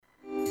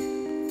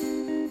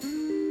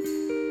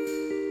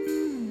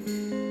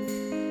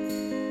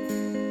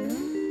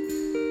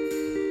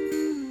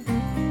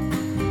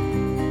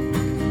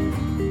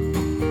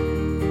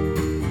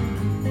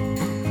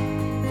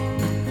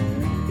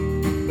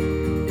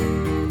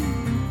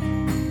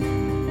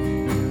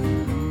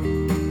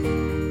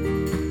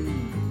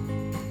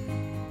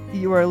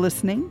You are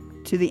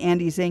listening to the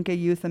Andy Zanka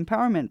Youth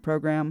Empowerment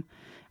Program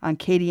on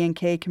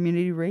KDNK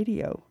Community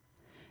Radio.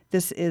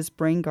 This is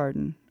Brain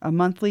Garden, a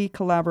monthly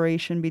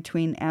collaboration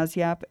between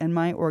ASYAP and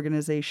my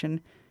organization,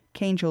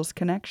 Kangel's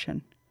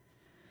Connection.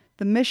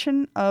 The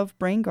mission of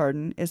Brain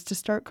Garden is to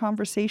start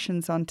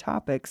conversations on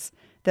topics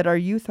that our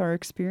youth are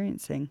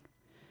experiencing.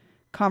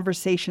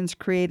 Conversations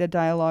create a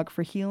dialogue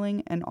for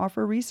healing and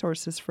offer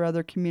resources for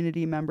other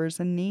community members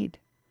in need.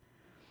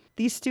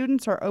 These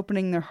students are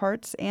opening their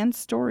hearts and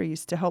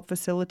stories to help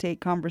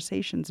facilitate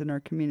conversations in our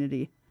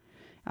community.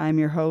 I'm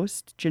your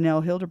host,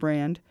 Jenell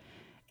Hilderbrand,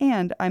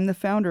 and I'm the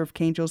founder of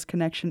Kangel's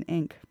Connection,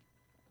 Inc.,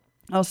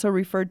 also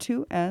referred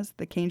to as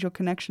the Kangel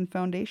Connection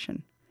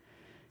Foundation.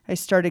 I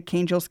started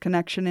Kangel's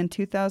Connection in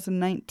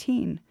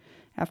 2019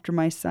 after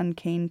my son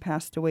Kane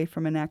passed away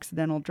from an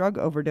accidental drug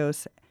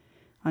overdose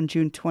on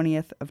June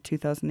 20th of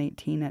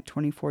 2018 at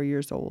 24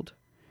 years old.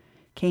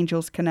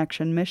 Kangel's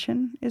Connection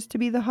mission is to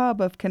be the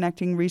hub of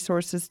connecting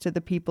resources to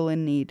the people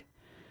in need.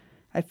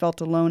 I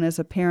felt alone as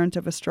a parent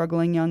of a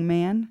struggling young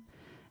man,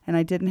 and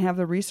I didn't have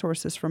the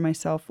resources for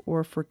myself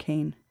or for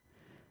Kane.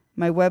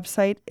 My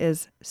website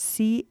is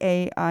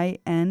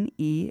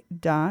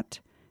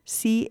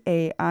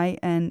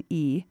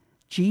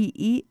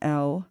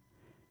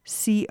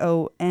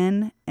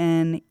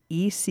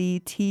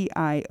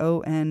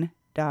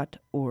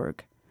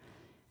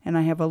And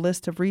I have a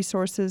list of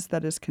resources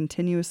that is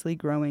continuously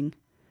growing.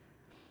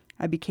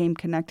 I became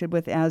connected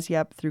with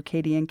ASYAP through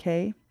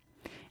KDNK.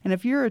 And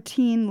if you're a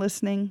teen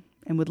listening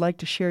and would like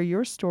to share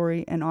your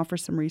story and offer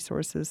some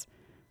resources,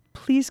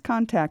 please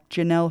contact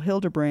Jenell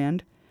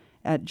Hilderbrand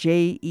at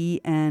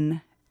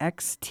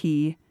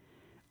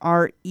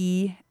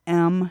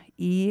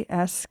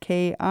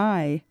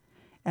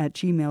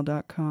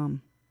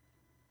JenXTREMESKI@gmail.com.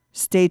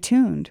 Stay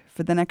tuned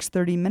for the next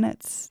 30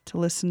 minutes to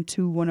listen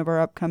to one of our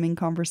upcoming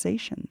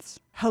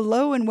conversations.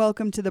 Hello and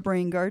welcome to the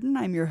Brain Garden.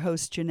 I'm your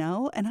host,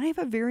 Jenell, and I have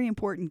a very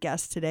important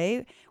guest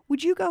today.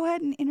 Would you go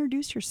ahead and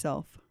introduce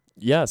yourself?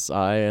 Yes,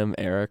 I am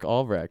Erich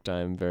Albrecht.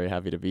 I'm very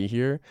happy to be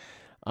here.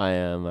 I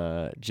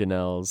am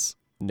Jenell's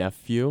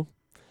nephew.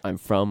 I'm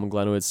from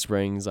Glenwood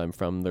Springs. I'm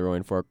from the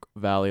Roaring Fork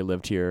Valley,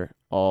 lived here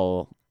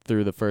all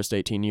through the first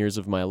 18 years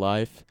of my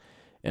life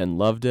and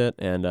loved it.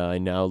 And I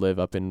now live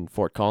up in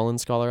Fort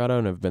Collins, Colorado,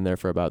 and I've been there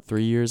for about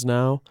 3 years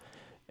now.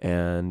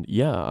 And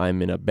yeah,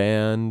 I'm in a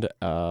band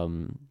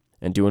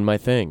and doing my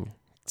thing,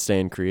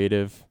 staying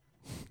creative,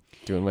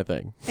 doing my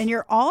thing. And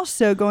you're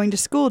also going to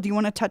school. Do you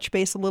want to touch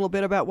base a little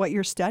bit about what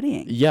you're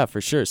studying? Yeah,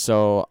 for sure.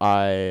 So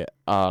I,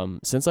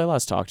 since I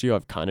last talked to you,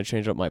 I've kind of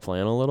changed up my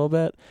plan a little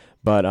bit.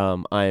 But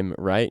I'm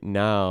right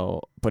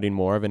now putting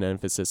more of an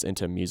emphasis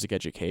into music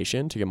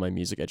education to get my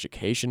music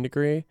education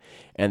degree.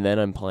 And then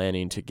I'm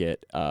planning to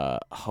get,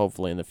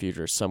 hopefully in the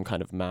future, some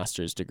kind of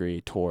master's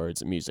degree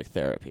towards music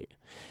therapy.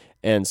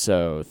 And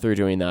so through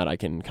doing that, I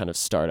can kind of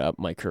start up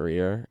my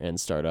career and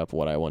start up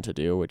what I want to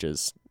do, which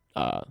is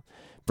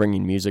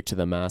bringing music to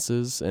the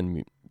masses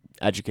and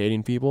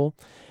educating people.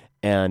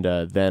 And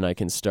then I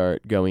can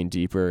start going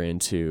deeper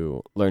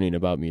into learning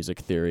about music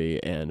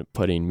theory and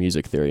putting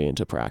music theory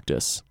into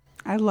practice.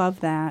 I love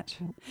that.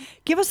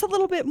 Give us a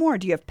little bit more.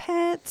 Do you have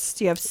pets?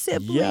 Do you have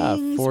siblings? Yeah,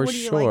 for what do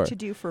you sure. like to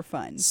do for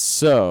fun?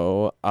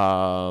 So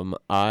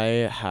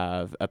I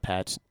have a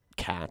pet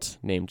cat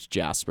named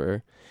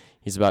Jasper.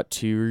 He's about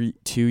two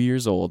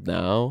years old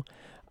now.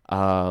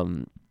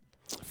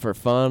 For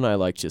fun, I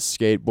like to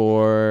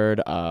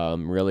skateboard.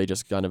 Really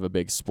just kind of a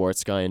big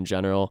sports guy in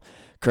general.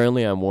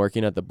 Currently, I'm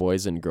working at the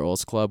Boys and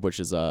Girls Club,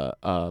 which is an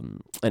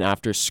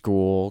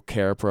after-school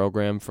care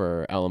program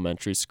for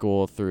elementary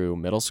school through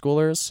middle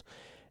schoolers,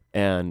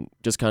 and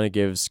just kind of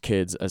gives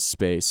kids a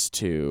space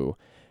to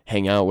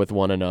hang out with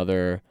one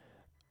another,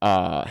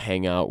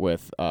 hang out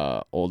with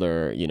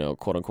older,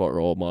 quote-unquote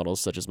role models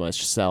such as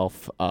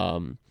myself,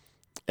 and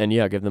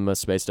yeah, give them a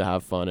space to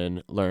have fun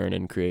and learn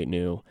and create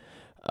new,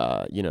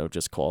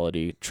 just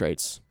quality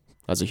traits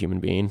as a human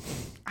being.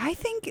 I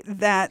think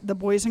that the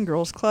Boys and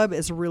Girls Club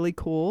is really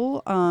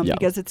cool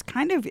because it's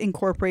kind of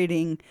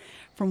incorporating,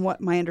 from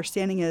what my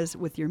understanding is,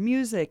 with your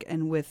music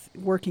and with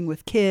working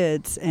with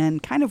kids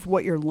and kind of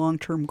what your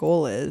long-term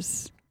goal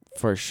is.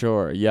 For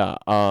sure, yeah.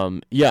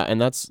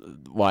 And that's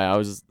why I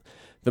was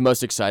the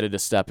most excited to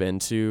step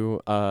into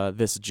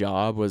this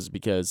job, was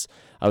because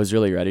I was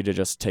really ready to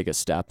just take a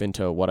step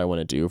into what I want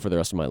to do for the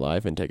rest of my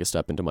life and take a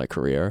step into my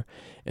career.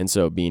 And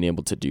so being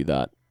able to do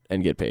that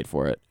and get paid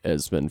for it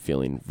has been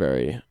feeling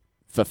very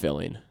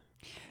fulfilling.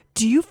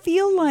 Do you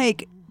feel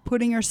like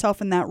putting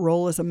yourself in that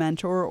role as a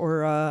mentor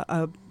or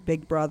a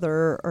big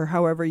brother, or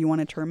however you want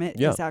to term it,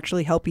 is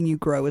actually helping you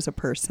grow as a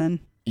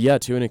person? Yeah,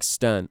 to an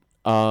extent.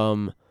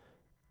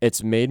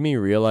 It's made me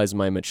realize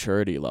my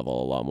maturity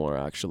level a lot more,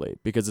 actually,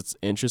 because it's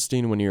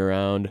interesting when you're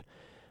around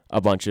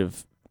a bunch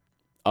of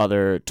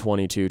other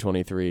 22,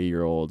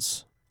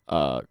 23-year-olds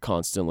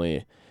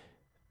constantly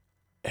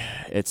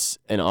it's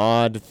an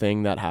odd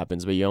thing that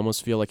happens, but you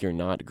almost feel like you're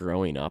not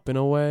growing up in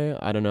a way.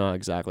 I don't know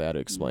exactly how to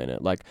explain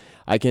it. Like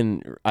I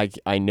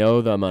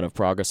know the amount of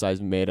progress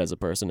I've made as a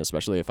person,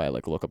 especially if I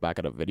like look back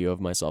at a video of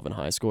myself in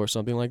high school or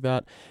something like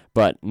that.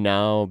 But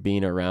now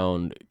being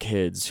around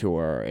kids who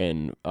are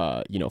in,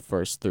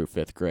 first through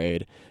fifth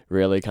grade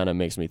really kind of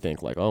makes me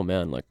think like, oh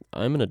man, like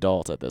I'm an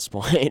adult at this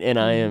point and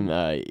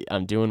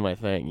I'm doing my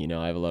thing.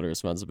 I have a lot of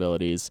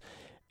responsibilities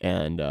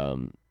and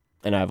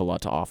I have a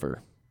lot to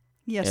offer.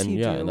 Yes, and you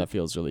yeah, do. and that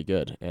feels really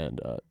good.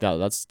 And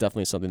that's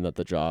definitely something that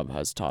the job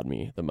has taught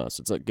me the most.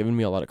 It's like given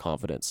me a lot of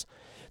confidence.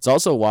 It's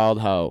also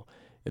wild how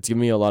it's given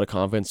me a lot of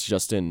confidence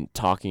just in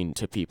talking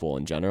to people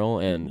in general,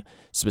 and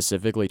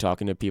specifically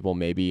talking to people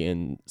maybe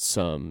in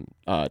some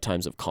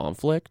times of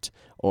conflict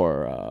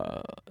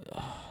or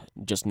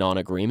just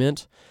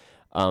non-agreement,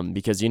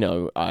 because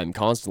I'm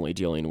constantly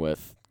dealing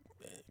with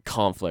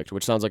conflict,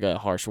 which sounds like a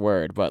harsh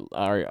word, but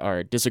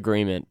our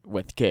disagreement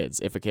with kids.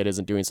 If a kid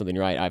isn't doing something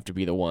right, I have to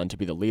be the one to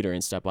be the leader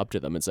and step up to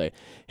them and say,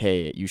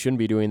 hey, you shouldn't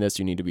be doing this,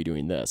 you need to be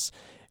doing this.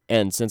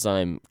 And since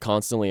I'm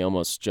constantly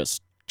almost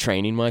just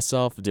training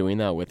myself doing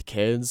that with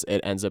kids,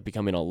 it ends up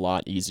becoming a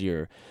lot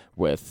easier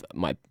with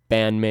my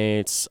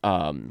bandmates.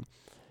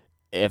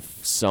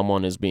 If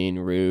someone is being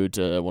rude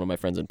to one of my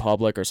friends in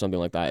public or something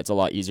like that, it's a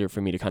lot easier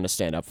for me to kind of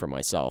stand up for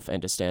myself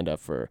and to stand up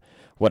for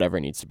whatever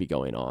needs to be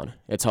going on.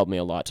 It's helped me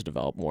a lot to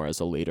develop more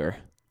as a leader.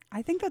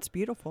 I think that's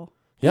beautiful.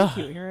 Yeah.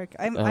 Thank you, Erich.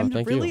 I'm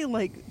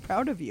really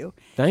proud of you.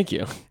 Thank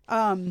you.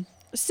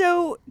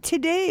 So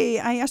today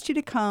I asked you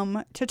to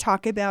come to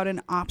talk about an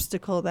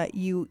obstacle that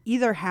you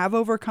either have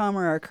overcome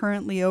or are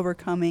currently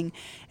overcoming.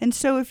 And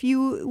so if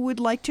you would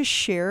like to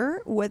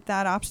share what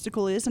that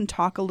obstacle is and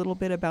talk a little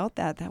bit about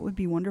that, that would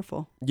be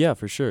wonderful. Yeah,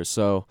 for sure.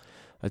 So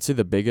I'd say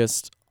the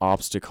biggest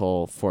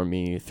obstacle for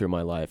me through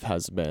my life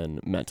has been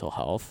mental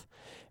health.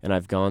 And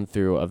I've gone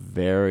through a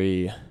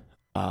very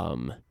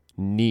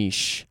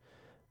niche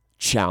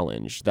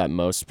challenge that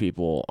most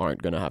people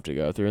aren't going to have to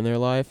go through in their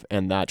life.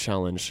 And that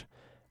challenge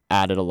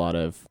added a lot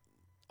of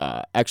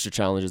extra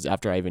challenges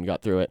after I even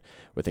got through it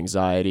with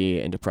anxiety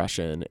and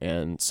depression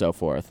and so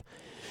forth.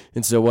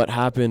 And so what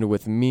happened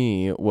with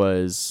me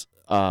was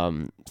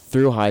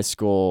through high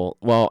school,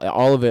 well,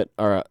 all of it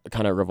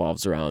kind of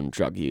revolves around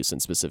drug use and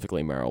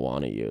specifically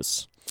marijuana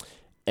use.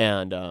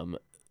 And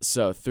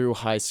so through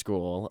high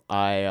school,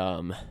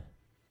 I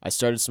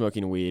started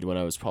smoking weed when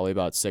I was probably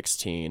about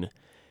 16,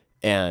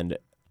 and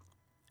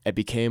it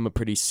became a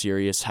pretty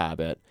serious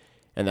habit.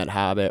 And that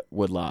habit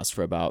would last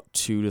for about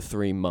 2 to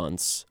 3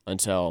 months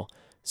until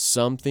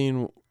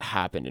something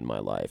happened in my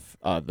life.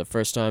 The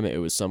first time it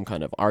was some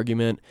kind of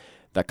argument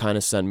that kind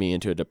of sent me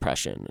into a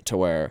depression to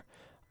where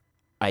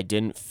I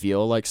didn't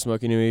feel like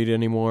smoking weed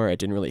anymore. It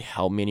didn't really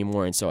help me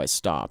anymore. And so I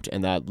stopped.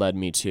 And that led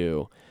me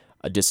to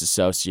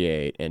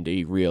disassociate and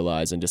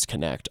realize and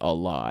disconnect a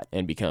lot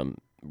and become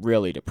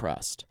really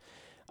depressed.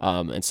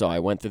 And so I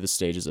went through the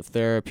stages of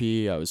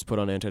therapy. I was put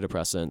on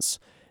antidepressants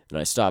and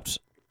I stopped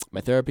my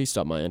therapy,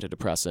 stopped my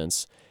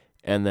antidepressants,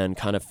 and then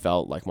kind of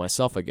felt like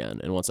myself again.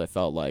 And once I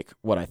felt like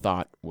what I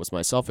thought was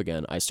myself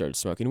again, I started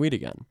smoking weed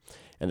again.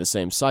 And the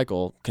same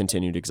cycle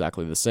continued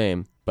exactly the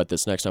same. But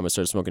this next time I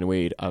started smoking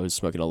weed, I was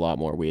smoking a lot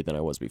more weed than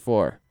I was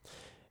before.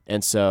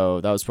 And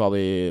so that was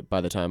probably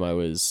by the time I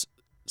was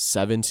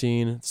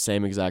 17,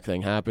 same exact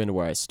thing happened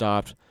where I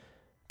stopped,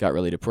 got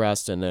really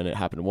depressed, and then it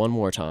happened one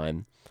more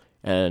time.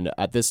 And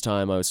at this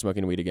time I was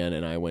smoking weed again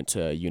and I went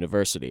to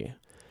university.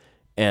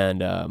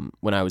 And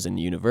when I was in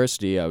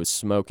university, I was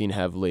smoking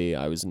heavily.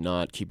 I was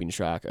not keeping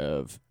track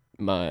of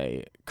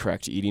my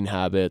correct eating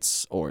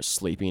habits or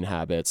sleeping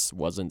habits,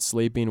 wasn't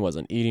sleeping,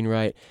 wasn't eating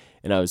right,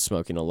 and I was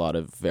smoking a lot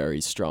of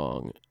very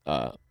strong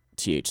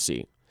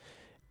THC.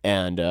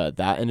 And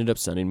that ended up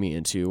sending me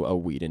into a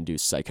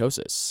weed-induced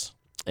psychosis.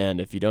 And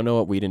if you don't know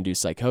what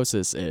weed-induced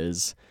psychosis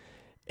is,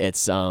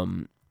 it's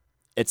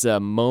a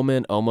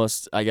moment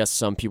almost, I guess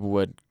some people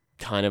would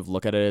kind of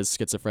look at it as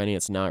schizophrenia.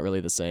 It's not really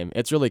the same.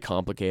 It's really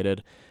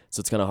complicated, so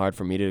it's kind of hard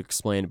for me to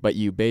explain. But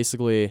you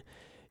basically,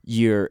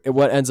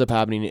 what ends up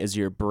happening is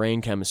your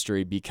brain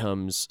chemistry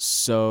becomes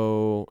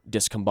so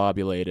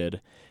discombobulated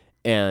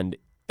and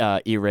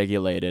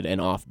irregulated and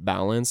off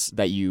balance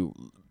that you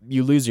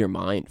lose your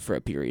mind for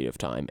a period of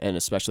time. And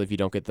especially if you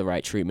don't get the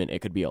right treatment, it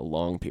could be a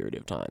long period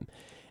of time.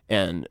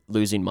 And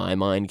losing my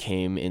mind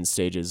came in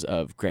stages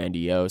of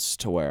grandiose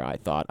to where I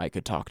thought I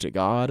could talk to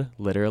God,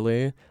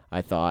 literally.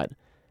 I thought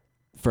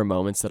for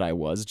moments that I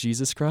was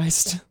Jesus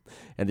Christ.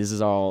 And this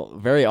is all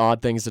very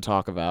odd things to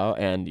talk about.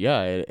 And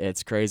yeah,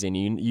 it's crazy.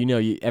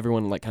 And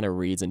everyone like kind of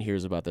reads and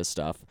hears about this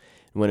stuff.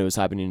 When it was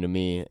happening to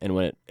me and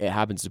when it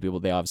happens to people,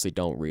 they obviously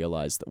don't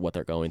realize what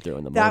they're going through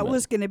in the moment. That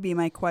was going to be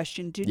my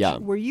question.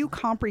 Were you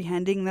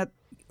comprehending that,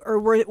 or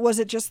was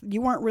it just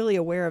you weren't really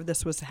aware of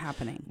this was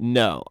happening?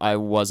 No, I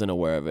wasn't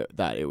aware of it,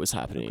 that it was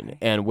happening. Okay.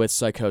 And with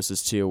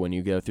psychosis too, when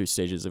you go through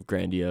stages of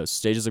grandiose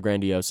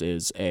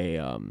is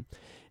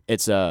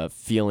it's a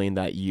feeling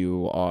that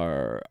you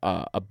are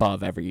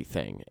above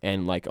everything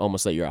and like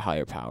almost that you're a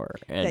higher power.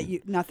 And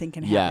that nothing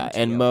can happen to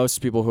and you. most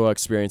people who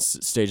experience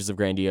stages of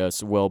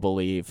grandiose will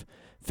believe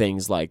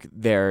things like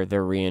they're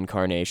the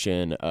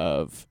reincarnation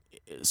of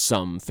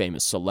some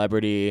famous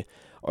celebrity,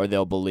 or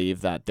they'll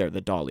believe that they're the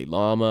Dalai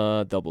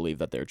Lama, they'll believe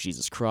that they're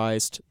Jesus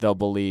Christ, they'll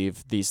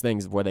believe these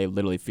things where they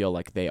literally feel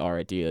like they are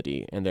a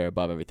deity and they're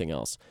above everything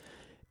else.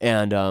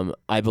 And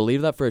I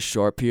believed that for a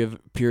short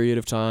period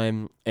of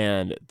time,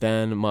 and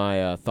then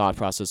my thought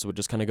process would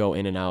just kind of go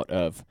in and out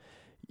of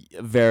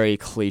very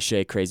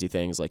cliche, crazy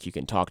things like you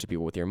can talk to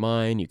people with your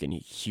mind, you can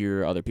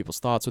hear other people's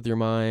thoughts with your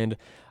mind,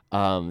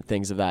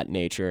 things of that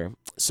nature.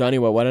 So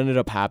anyway, what ended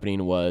up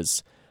happening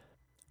was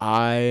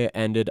I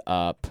ended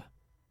up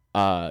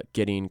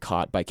getting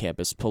caught by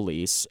campus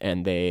police,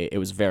 and it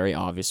was very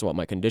obvious what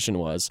my condition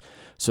was.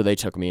 So they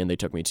took me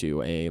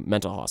to a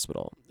mental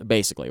hospital.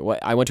 Basically,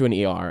 I went to an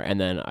ER, and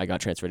then I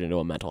got transferred into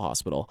a mental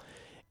hospital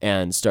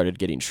and started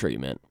getting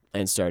treatment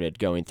and started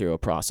going through a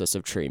process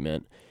of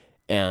treatment.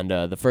 And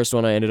the first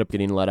one I ended up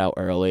getting let out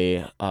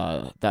early.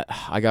 That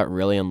I got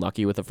really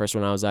unlucky with the first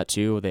one I was at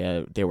too.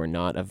 They were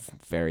not a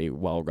very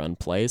well run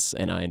place,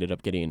 and I ended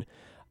up getting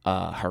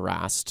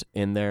harassed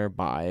in there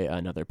by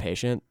another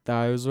patient that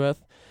I was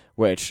with.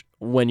 Which,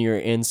 when you're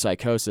in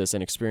psychosis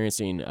and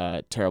experiencing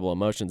terrible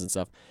emotions and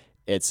stuff,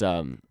 it's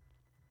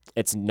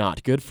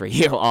not good for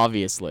you,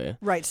 obviously.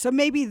 Right. So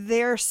maybe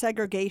their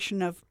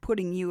segregation of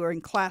putting you or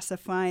in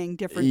classifying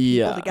different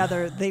people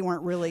together, they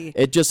weren't really.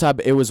 It just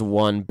happened. It was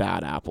one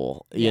bad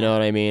apple. You know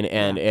what I mean?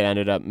 And it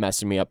ended up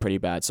messing me up pretty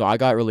bad. So I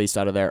got released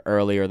out of there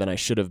earlier than I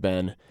should have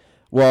been.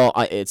 Well,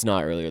 it's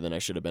not earlier than I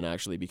should have been,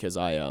 actually, because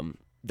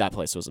that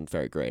place wasn't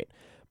very great.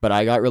 But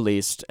I got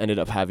released, ended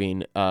up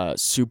having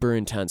super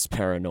intense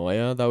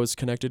paranoia that was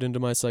connected into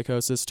my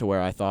psychosis, to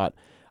where I thought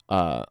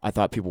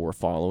people were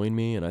following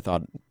me, and I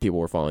thought people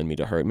were following me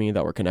to hurt me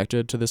that were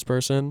connected to this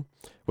person,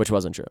 which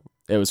wasn't true.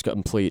 It was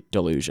complete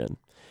delusion.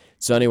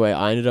 So anyway,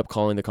 I ended up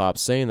calling the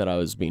cops saying that I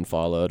was being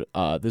followed.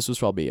 This was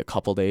probably a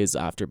couple days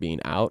after being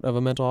out of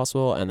a mental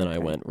hospital, and then I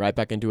went right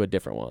back into a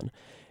different one.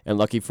 And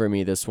lucky for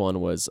me, this one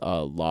was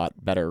a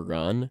lot better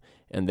run,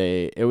 and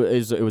it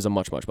was a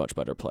much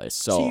better place.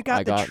 So you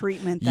got the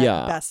treatment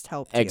that best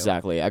helped you.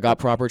 Exactly. I got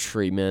proper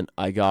treatment.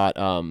 I got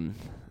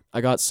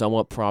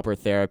somewhat proper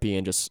therapy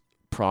and just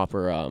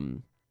proper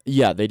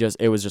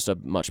it was just a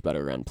much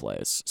better run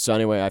place. So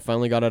anyway, I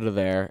finally got out of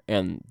there,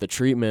 and the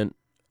treatment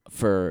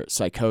for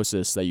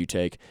psychosis that you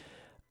take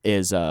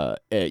is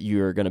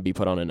you're going to be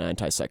put on an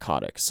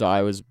antipsychotic. So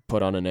I was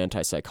put on an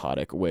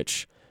antipsychotic,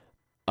 which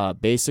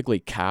basically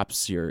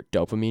caps your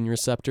dopamine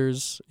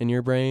receptors in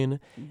your brain.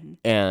 Mm-hmm.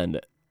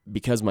 And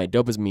because my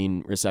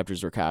dopamine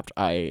receptors were capped,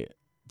 the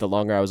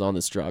longer I was on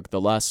this drug,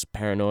 the less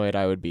paranoid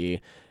I would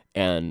be,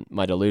 and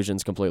my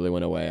delusions completely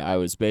went away. I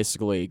was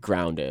basically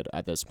grounded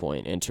at this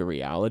point into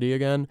reality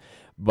again.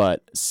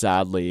 But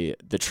sadly,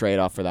 the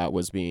trade-off for that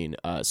was being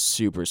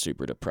super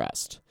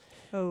depressed.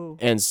 Oh.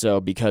 And so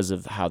because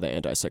of how the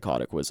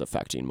antipsychotic was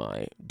affecting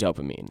my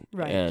dopamine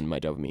and my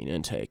dopamine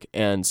intake.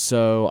 And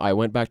so I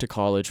went back to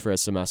college for a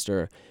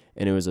semester,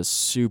 and it was a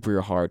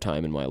super hard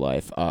time in my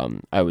life.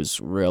 I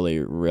was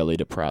really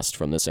depressed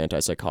from this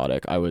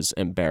antipsychotic. I was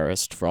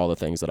embarrassed for all the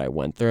things that I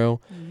went through.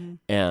 Mm-hmm.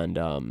 And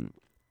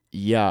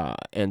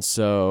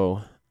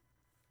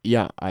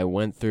I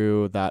went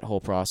through that whole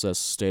process,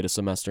 stayed a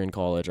semester in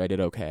college. I did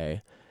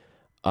okay.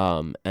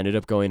 Ended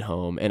up going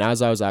home, and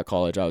as I was at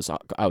college, I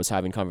was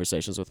having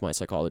conversations with my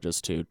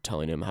psychologist too,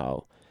 telling him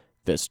how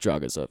this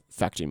drug is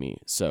affecting me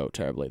so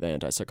terribly, the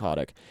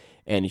antipsychotic,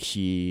 and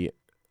he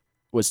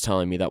was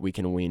telling me that we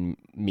can wean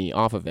me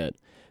off of it,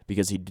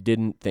 because he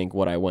didn't think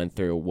what I went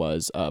through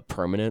was a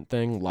permanent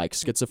thing like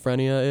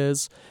schizophrenia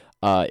is.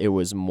 It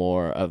was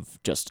more of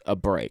just a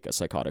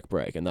psychotic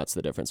break, and that's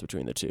the difference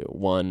between the two.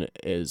 One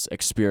is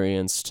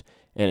experienced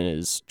and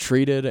is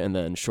treated, and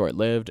then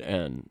short-lived,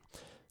 and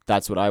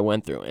that's what I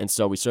went through. And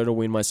so we started to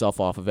wean myself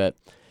off of it.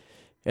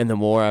 And the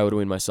more I would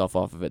wean myself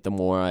off of it, the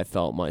more I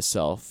felt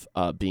myself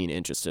being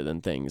interested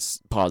in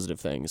positive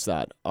things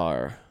that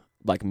are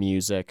like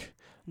music,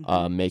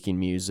 making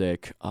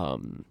music,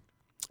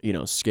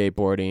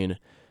 skateboarding,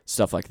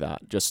 stuff like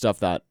that. Just stuff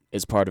that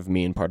is part of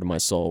me and part of my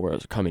soul, where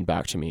it's coming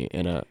back to me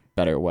in a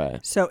better way.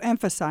 So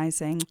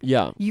emphasizing,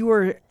 you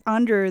were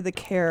under the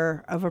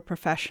care of a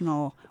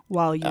professional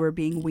while you were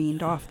being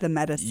weaned off the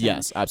medicine.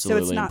 Yes,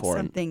 absolutely. So it's not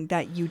important. Something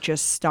that you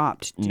just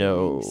stopped doing.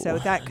 No. So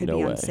that could be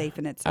way. unsafe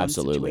in its own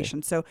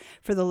situation. So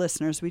for the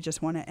listeners, we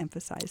just want to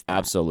emphasize that.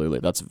 Absolutely.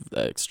 That's an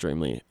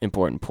extremely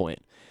important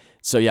point.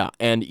 So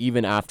and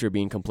even after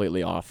being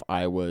completely off,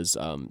 I was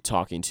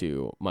talking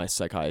to my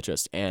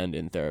psychiatrist and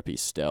in therapy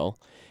still,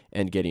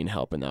 and getting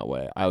help in that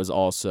way.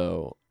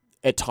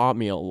 It taught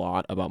me a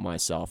lot about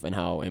myself and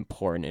how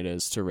important it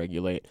is to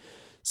regulate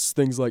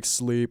things like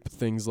sleep,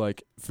 things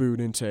like food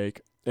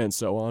intake, and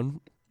so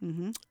on.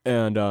 Mm-hmm.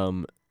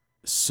 And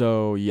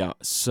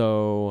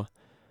so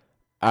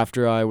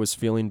after I was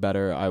feeling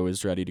better, I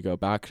was ready to go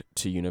back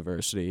to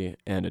university,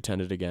 and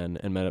attended again,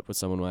 and met up with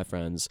some of my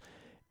friends,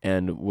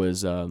 and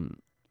was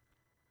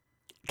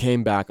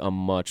came back a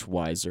much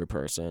wiser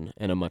person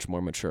and a much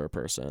more mature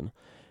person.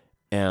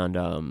 And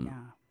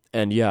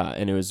and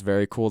it was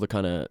very cool to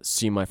kind of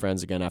see my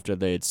friends again after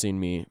they had seen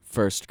me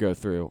first go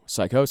through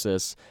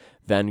psychosis,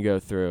 then go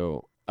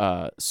through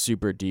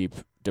super deep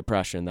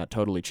depression that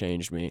totally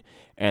changed me,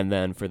 and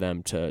then for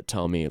them to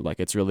tell me like,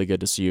 it's really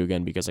good to see you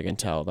again because I can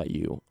tell that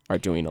you are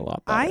doing a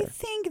lot better. I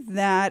think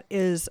that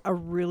is a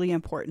really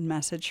important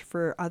message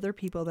for other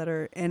people that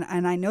are, and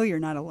I know you're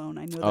not alone.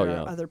 I know there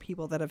are other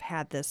people that have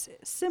had this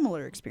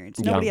similar experience.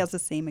 Nobody has the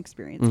same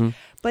experience. Mm-hmm.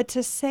 But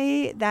to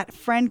say that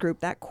friend group,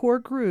 that core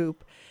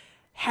group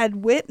had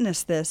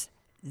witnessed this,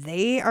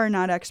 they are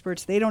not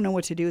experts. They don't know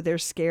what to do. They're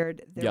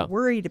scared. They're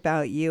worried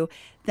about you.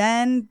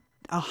 Then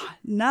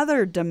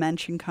another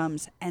dimension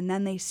comes, and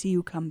then they see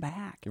you come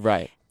back.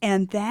 Right.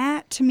 And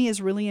that, to me,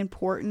 is really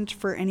important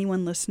for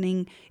anyone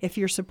listening. If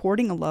you're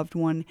supporting a loved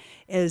one,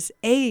 is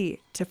to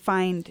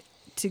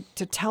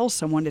tell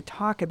someone to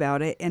talk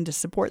about it and to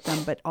support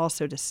them, but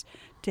also to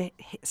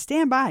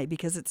stand by,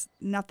 because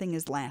nothing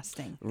is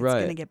lasting. It's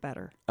going to get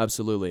better.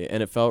 Absolutely.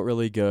 And it felt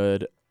really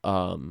good.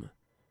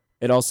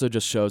 It also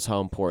just shows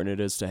how important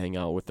it is to hang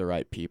out with the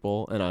right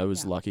people. And I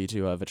was lucky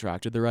to have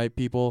attracted the right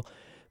people.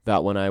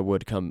 That when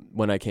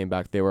I came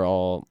back, they were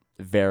all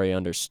very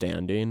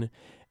understanding,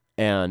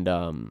 and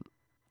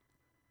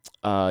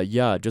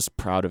just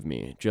proud of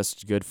me.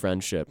 Just good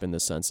friendship in the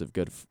sense of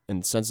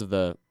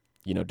the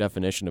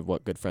definition of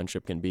what good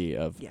friendship can be.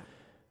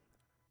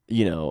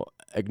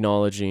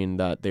 Acknowledging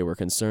that they were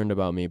concerned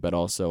about me, but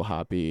also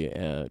happy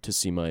to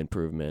see my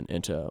improvement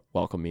and to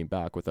welcome me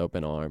back with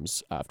open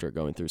arms after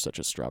going through such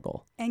a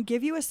struggle. And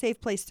give you a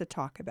safe place to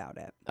talk about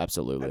it.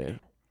 Absolutely. Okay.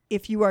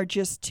 If you are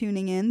just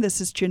tuning in,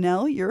 this is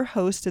Jenell, your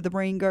host of The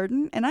Brain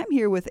Garden, and I'm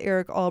here with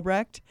Erich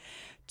Albrecht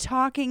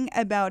talking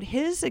about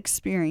his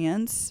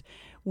experience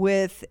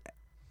with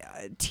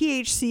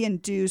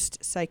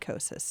THC-induced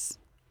psychosis.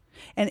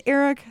 And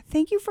Erich,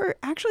 thank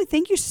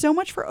you so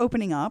much for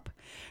opening up,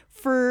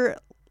 for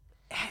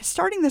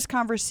starting this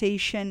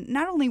conversation,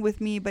 not only with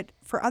me, but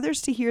for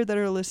others to hear that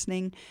are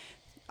listening,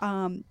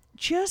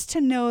 just to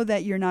know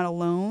that you're not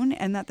alone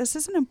and that this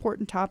is an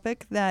important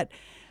topic that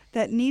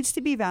needs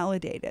to be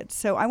validated.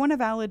 So I want to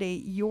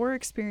validate your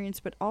experience,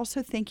 but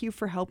also thank you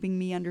for helping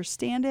me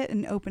understand it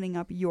and opening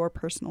up your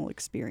personal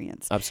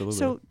experience. Absolutely.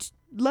 So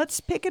let's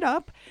pick it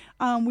up.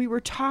 We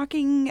were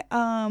talking,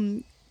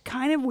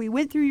 we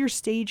went through your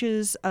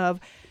stages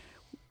of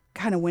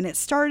kind of when it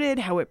started,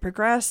 how it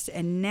progressed,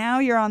 and now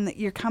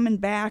you're coming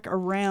back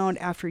around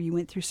after you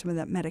went through some of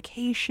that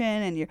medication,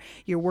 and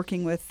you're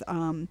working with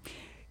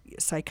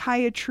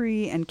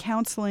psychiatry and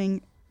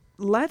counseling.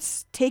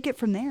 Let's take it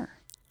from there.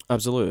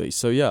 Absolutely.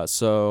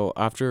 So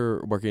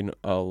after working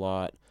a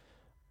lot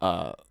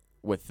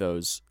with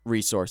those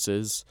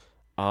resources,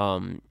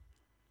 I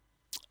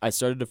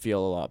started to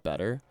feel a lot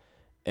better,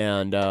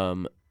 and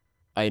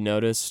I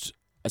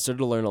started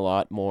to learn a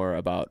lot more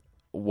about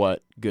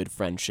what good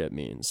friendship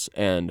means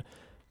and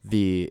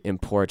the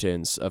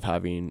importance of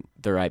having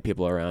the right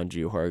people around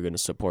you who are going to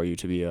support you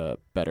to be a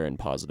better and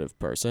positive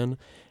person,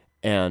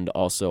 and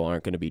also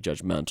aren't going to be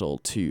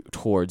judgmental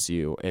towards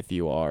you if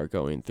you are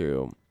going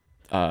through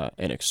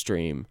an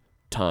extreme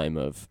time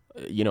of,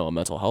 a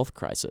mental health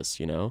crisis,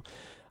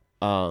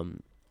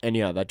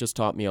 that just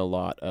taught me a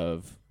lot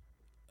of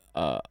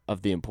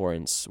the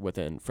importance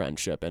within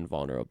friendship and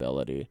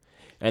vulnerability.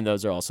 And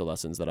those are also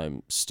lessons that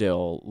I'm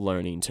still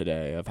learning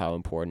today, of how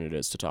important it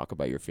is to talk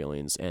about your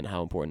feelings and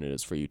how important it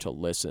is for you to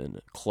listen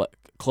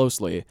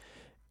closely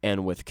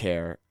and with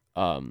care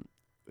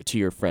to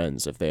your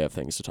friends if they have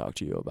things to talk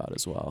to you about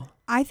as well.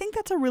 I think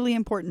that's a really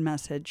important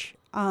message.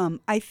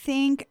 I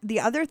think the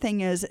other thing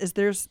is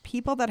there's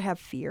people that have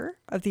fear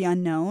of the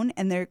unknown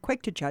and they're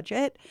quick to judge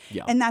it.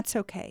 Yeah. And that's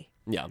okay.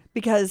 Yeah.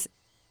 Because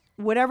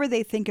whatever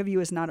they think of you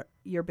is not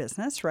your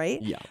business,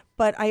 right? Yeah.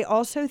 But I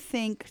also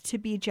think to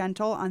be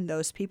gentle on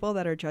those people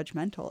that are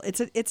judgmental.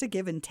 It's a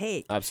give and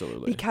take.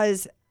 Absolutely.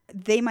 Because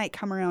they might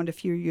come around a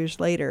few years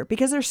later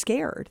because they're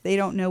scared. They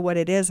don't know what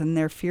it is and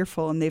they're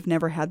fearful and they've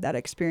never had that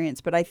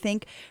experience. But I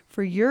think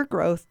for your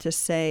growth to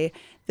say,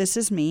 this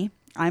is me,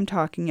 I'm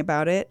talking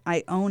about it,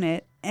 I own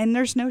it, and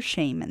there's no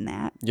shame in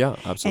that. Yeah,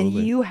 absolutely.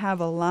 And you have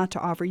a lot to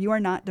offer. You are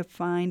not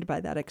defined by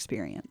that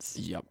experience.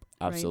 Yep,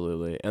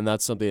 absolutely. Right? And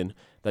that's something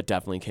that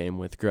definitely came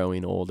with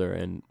growing older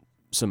and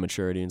some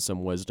maturity and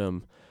some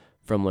wisdom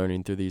from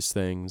learning through these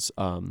things.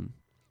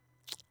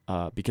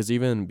 Because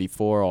even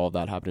before all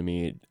that happened to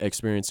me,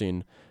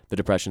 experiencing the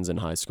depressions in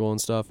high school and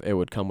stuff, it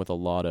would come with a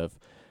lot of,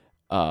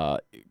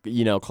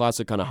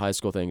 classic kind of high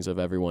school things of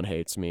everyone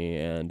hates me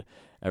and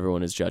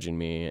everyone is judging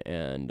me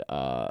and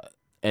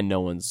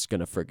no one's going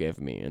to forgive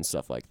me and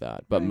stuff like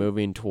that. But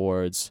moving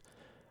towards,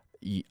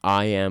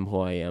 I am who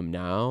I am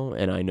now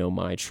and I know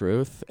my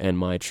truth, and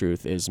my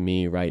truth is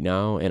me right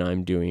now and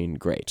I'm doing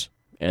great.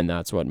 And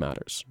that's what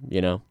matters,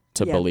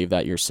 to believe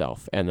that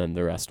yourself, and then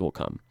the rest will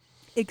come.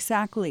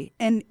 Exactly.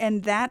 And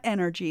that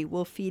energy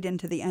will feed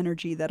into the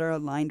energy that are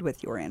aligned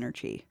with your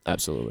energy.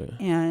 Absolutely.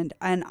 And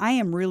I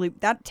am really,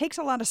 that takes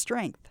a lot of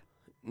strength.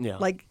 Yeah.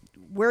 Like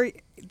where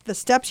the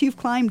steps you've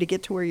climbed to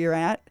get to where you're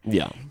at.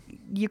 Yeah.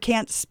 you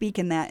can't speak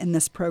in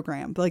this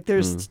program. Like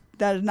there's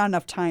not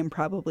enough time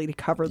probably to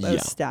cover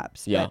those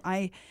steps. Yeah. But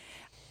I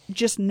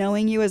just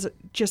knowing you as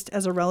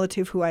a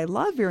relative who I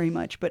love very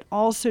much, but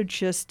also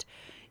just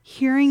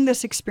hearing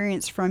this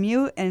experience from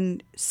you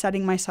and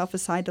setting myself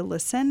aside to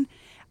listen,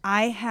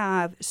 I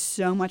have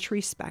so much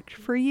respect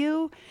for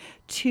you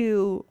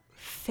to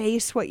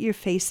face what you're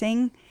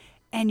facing,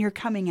 and you're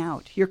coming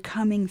out. You're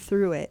coming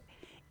through it.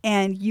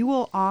 And you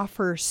will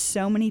offer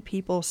so many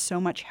people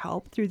so much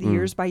help through the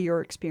years by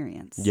your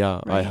experience.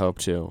 Yeah, right? I hope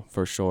to,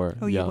 for sure.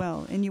 Oh, yeah. you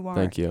will, and you are.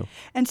 Thank you.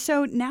 And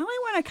so now I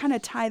want to kind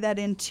of tie that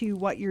into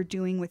what you're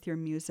doing with your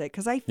music,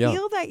 because I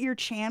feel that you're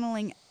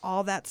channeling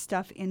all that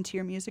stuff into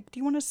your music. Do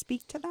you want to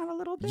speak to that a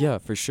little bit? Yeah,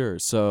 for sure.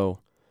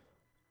 So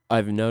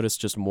I've noticed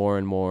just more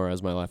and more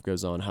as my life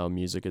goes on how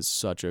music is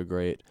such a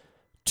great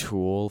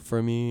tool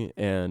for me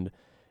and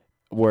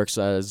works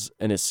as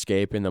an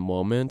escape in the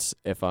moment.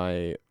 If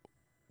I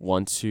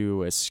want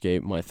to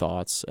escape my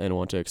thoughts and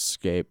want to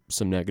escape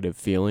some negative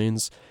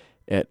feelings,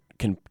 it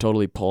can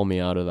totally pull me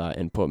out of that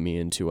and put me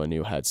into a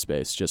new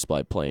headspace just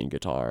by playing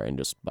guitar and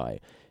just by,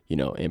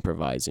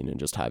 improvising and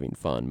just having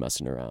fun,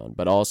 messing around.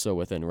 But also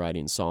within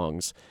writing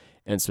songs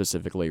and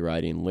specifically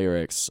writing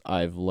lyrics,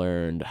 I've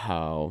learned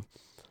how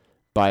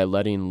by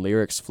letting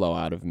lyrics flow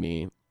out of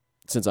me,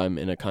 since I'm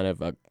in a kind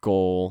of a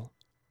goal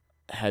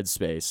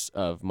headspace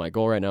of my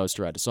goal right now is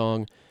to write a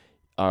song.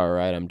 All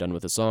right, I'm done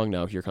with the song.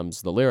 Now here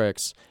comes the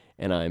lyrics,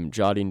 and I'm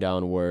jotting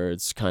down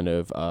words kind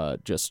of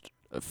just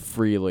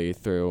freely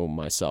through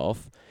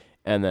myself.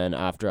 And then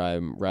after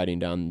I'm writing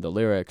down the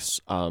lyrics,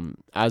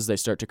 as they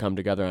start to come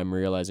together, I'm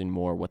realizing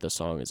more what the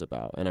song is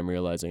about. And I'm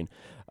realizing,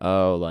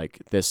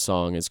 this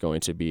song is going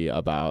to be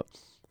about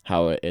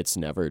how it's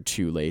never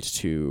too late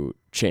to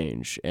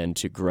change and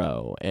to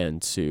grow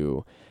and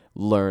to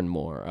learn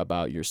more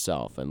about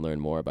yourself and learn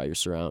more about your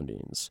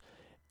surroundings.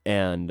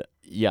 And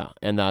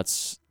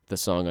that's the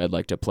song I'd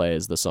like to play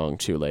is the song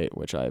Too Late,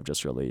 which I've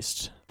just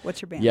released.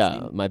 What's your band's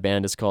name? My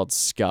band is called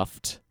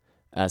Scuffed,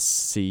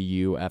 Scuffed.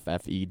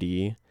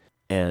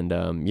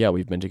 And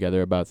we've been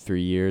together about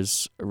 3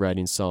 years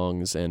writing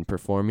songs and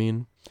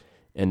performing.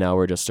 And now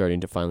we're just starting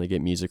to finally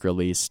get music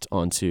released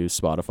onto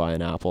Spotify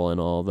and Apple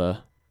and all the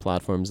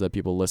platforms that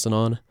people listen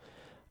on.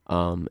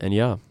 And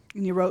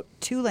you wrote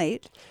Too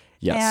Late.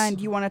 Yes.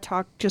 And you want to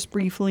talk just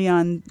briefly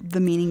on the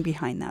meaning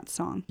behind that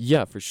song.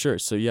 Yeah, for sure.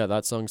 So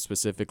that song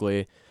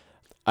specifically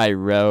I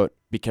wrote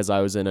because I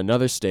was in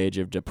another stage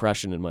of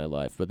depression in my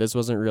life, but this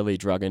wasn't really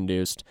drug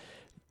induced.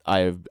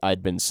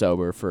 I'd been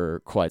sober for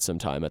quite some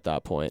time at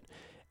that point.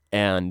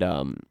 And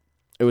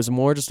it was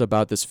more just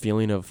about this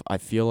feeling of I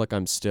feel like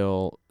I'm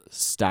still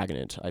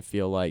stagnant. I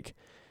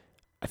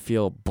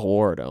feel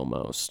bored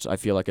almost. I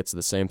feel like it's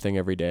the same thing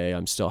every day.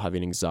 I'm still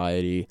having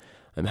anxiety.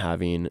 I'm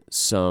having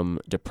some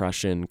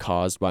depression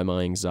caused by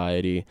my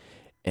anxiety,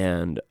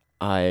 and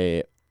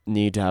I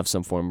need to have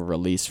some form of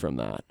release from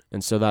that.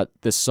 And so that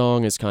this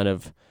song is kind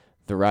of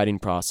the writing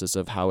process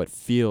of how it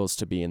feels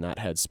to be in that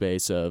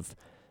headspace of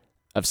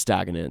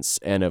stagnance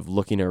and of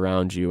looking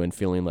around you and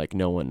feeling like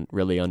no one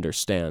really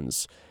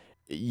understands.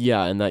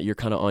 Yeah, and that you're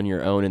kind of on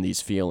your own in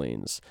these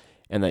feelings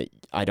and that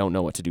I don't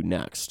know what to do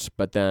next.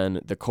 But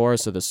then the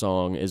chorus of the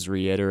song is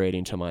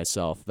reiterating to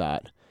myself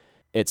that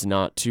it's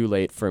not too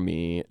late for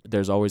me.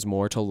 There's always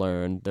more to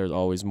learn. There's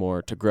always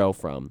more to grow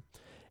from.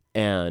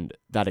 And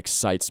that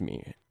excites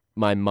me.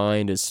 My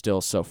mind is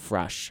still so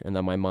fresh, and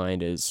that my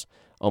mind is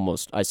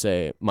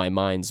my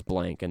mind's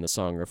blank in the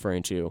song,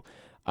 referring to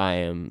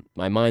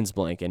my mind's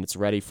blank and it's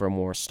ready for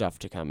more stuff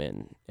to come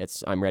in.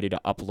 I'm ready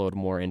to upload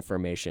more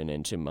information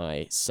into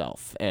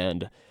myself.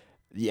 And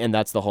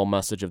that's the whole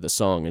message of the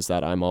song, is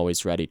that I'm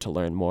always ready to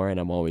learn more and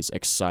I'm always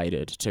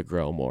excited to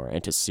grow more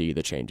and to see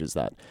the changes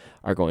that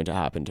are going to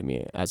happen to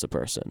me as a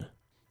person.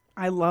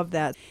 I love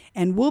that.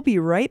 And we'll be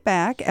right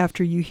back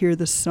after you hear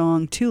the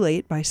song Too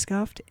Late by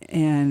Scuffed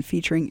and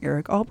featuring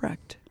Erich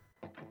Albrecht.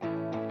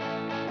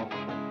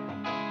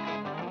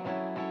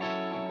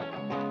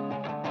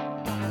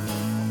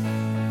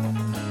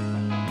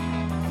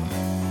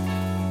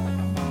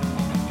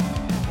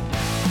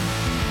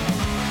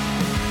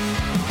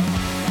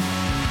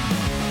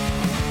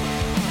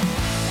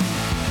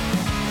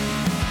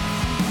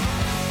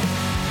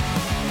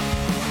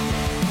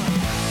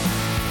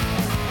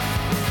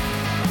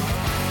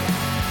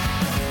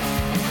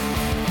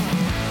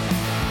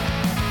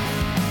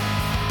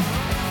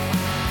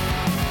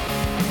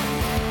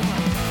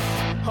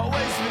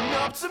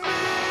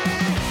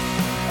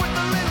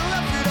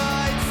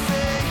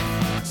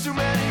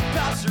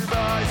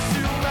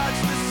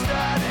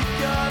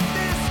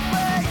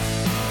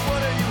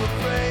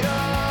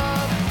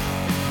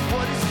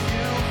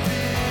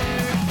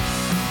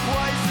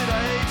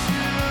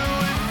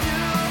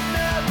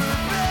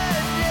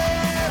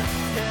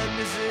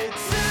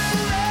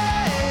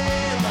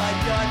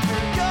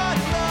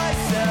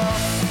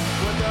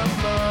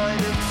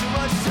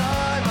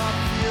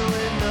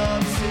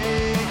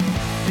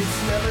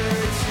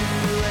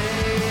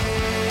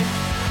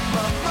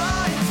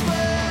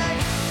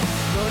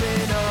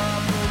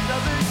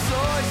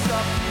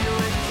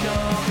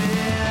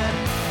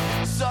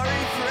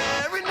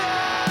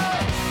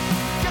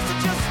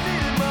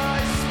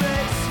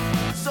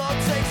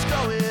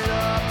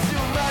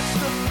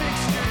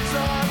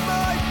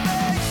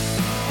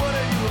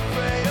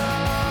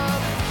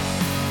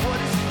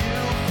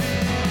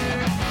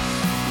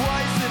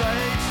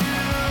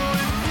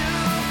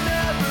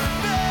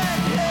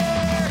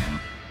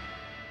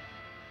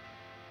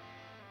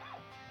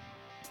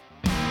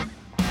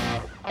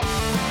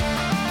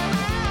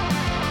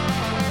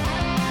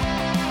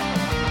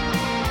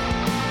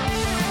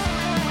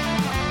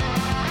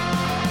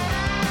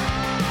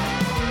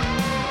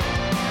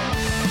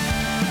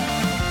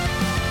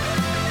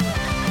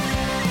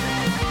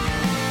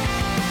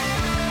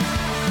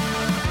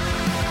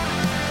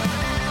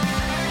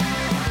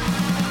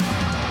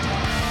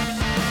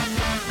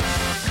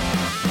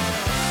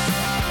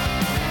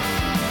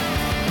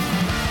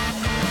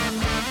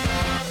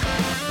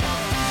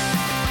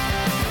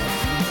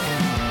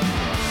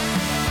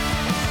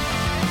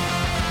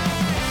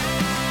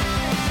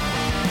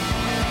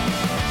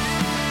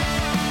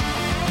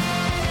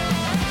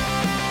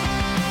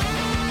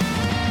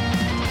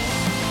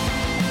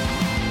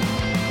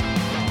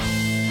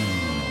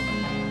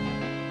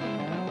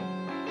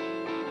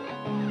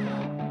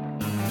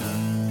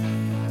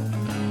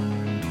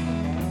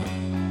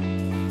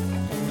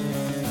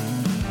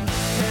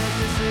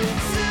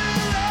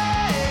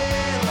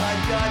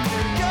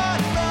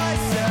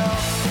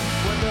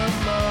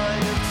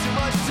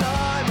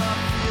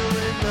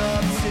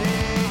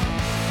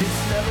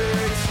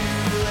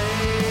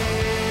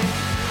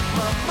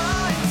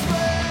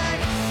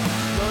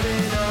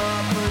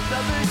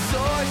 another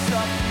source,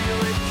 I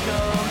feel it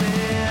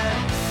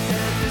coming.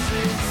 And this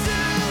is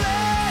too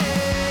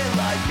late,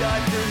 like I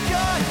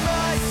forgot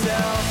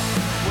myself.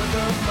 With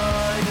a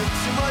mind of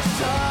too much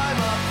time,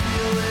 I'm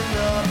feeling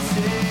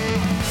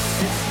uptick.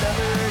 It's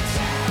never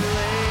too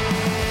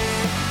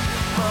late.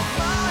 My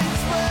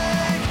mind's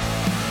blank,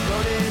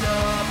 loading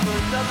up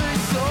another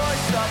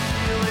source, I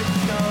feel it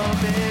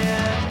coming.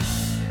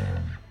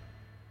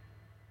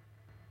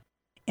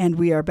 And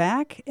we are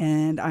back,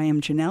 and I am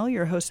Jenell,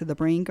 your host of The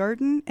Brain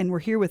Garden, and we're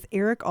here with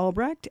Erich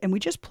Albrecht, and we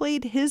just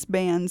played his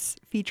band's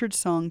featured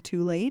song,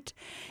 Too Late.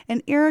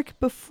 And Erich,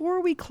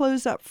 before we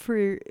close up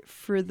for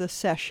the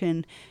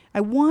session,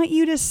 I want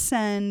you to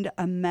send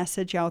a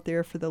message out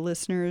there for the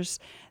listeners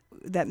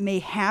that may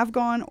have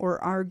gone or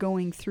are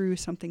going through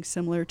something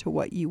similar to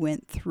what you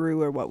went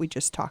through or what we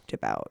just talked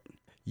about.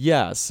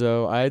 Yeah,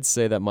 so I'd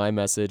say that my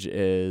message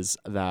is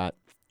that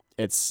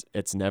it's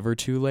never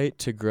too late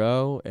to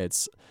grow.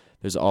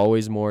 There's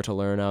always more to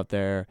learn out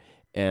there,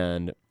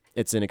 and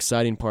it's an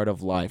exciting part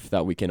of life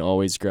that we can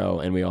always grow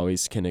and we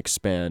always can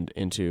expand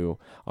into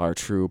our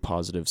true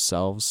positive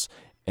selves.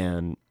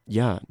 And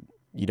yeah,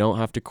 you don't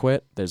have to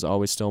quit. There's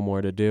always still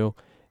more to do,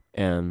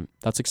 and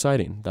that's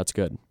exciting. That's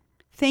good.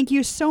 Thank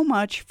you so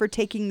much for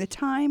taking the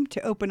time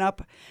to open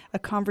up a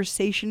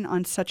conversation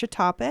on such a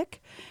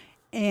topic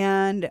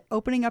and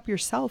opening up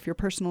yourself, your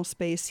personal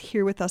space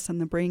here with us on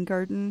The Brain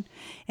Garden.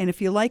 And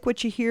if you like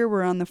what you hear,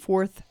 we're on the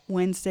fourth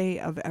Wednesday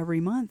of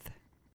every month.